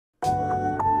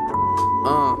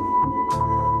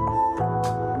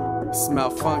It's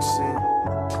Malfunction.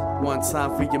 One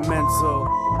time for your mental.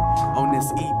 On this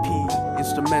EP,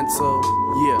 instrumental,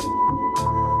 yeah.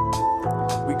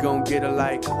 We gon' get it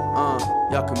like,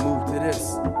 y'all can move to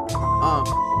this.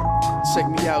 Check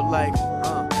me out like,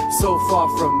 so far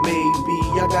from maybe,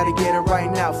 I gotta get it right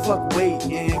now, fuck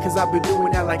waiting. Cause I've been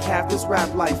doing that like half this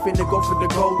rap life. Finna go for the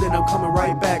gold and I'm coming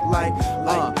right back like,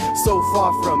 so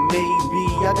far from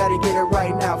maybe, I gotta get it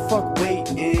right now, fuck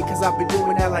waiting. Cause I've been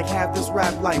doing that like half this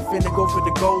rap life. Finna go for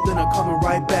the gold and I'm coming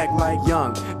right back like,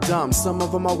 young, dumb, some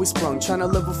of them always sprung, trying to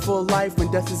live a full life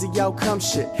when death is the outcome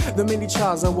shit. The many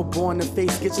trials I was born to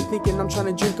face, get you thinking I'm trying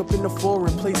to drink up in a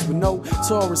foreign place with no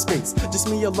tourist space. Just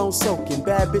me alone soaking,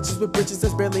 bad bitches with britches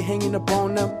that's barely hanging up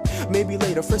on them. Maybe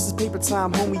later, first is paper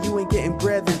time, homie, you ain't getting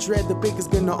bread, then dread the baker's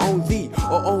gonna own thee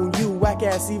or own you. Whack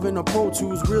ass even a Pro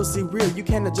Tools, real see real, you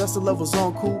can't adjust the levels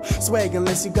on cool swag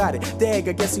unless you got it. Dag,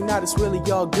 I guess you not, it's really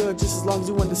all good, just as long as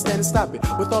you understand and stop it.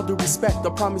 With all due respect, I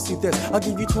promise you this, I'll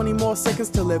give you 20 more seconds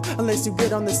to live, unless you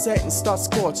get on the set and start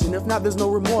scorching. If not, there's no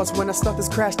remorse when I start this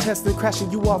crash test and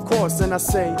crashing you off course. And I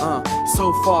say,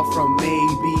 so far from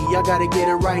maybe, I gotta get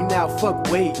it right now, fuck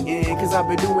waiting. Cause I've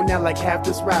been doing that like half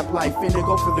this rap life. Finna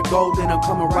go for the gold and I'm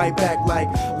coming right back like,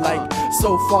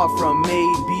 so far from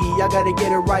maybe, I gotta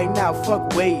get it right now,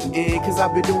 fuck waiting. Cause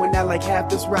I've been doing that like half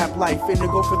this rap life. Finna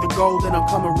go for the gold and I'm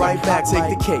coming right back.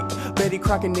 Take the cake, Betty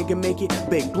Crocker nigga make it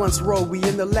bake. Blunts roll, we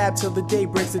in the lab till the day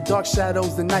breaks. The dark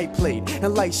shadows, the night played,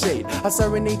 and light shade. I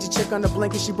serenade your chick on the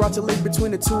blanket, she brought to lay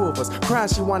between the two of us. Crying,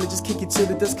 she wanna just kick you to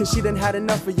the dust, cause she done had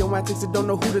enough of your antics and don't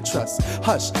know who to trust.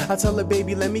 Hush, I tell her,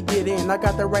 baby, let me get in. I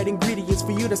got the right ingredients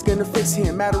for you that's gonna fix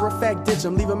him. Matter of fact, ditch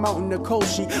him, leave him out in the cold.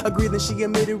 She agreed, then she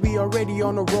admitted we already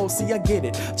on the roll. See, I get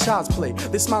it, child's play.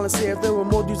 They smile and say if there were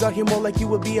more dudes out here, more like you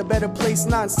would be a better place.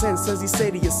 Nonsense, as you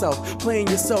say to yourself, playing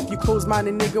yourself. You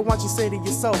close-minded nigga, why don't you say to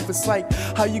yourself? It's like,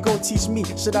 how you gonna teach me?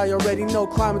 Should I already know?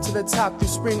 Climbing to the top through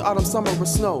spring, autumn, summer, or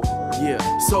snow. Yeah,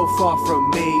 so far from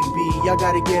maybe, I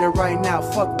gotta get it right now,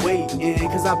 fuck waiting.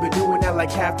 Cause I've been doing that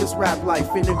like half this rap life.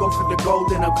 Finna go for the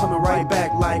gold and I'm coming right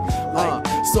back like,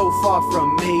 so far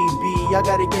from maybe, I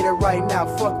gotta get it right now,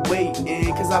 fuck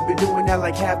waiting. Cause I've been doing that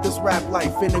like half this rap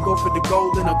life. Finna go for the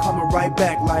gold and I'm coming right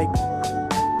back like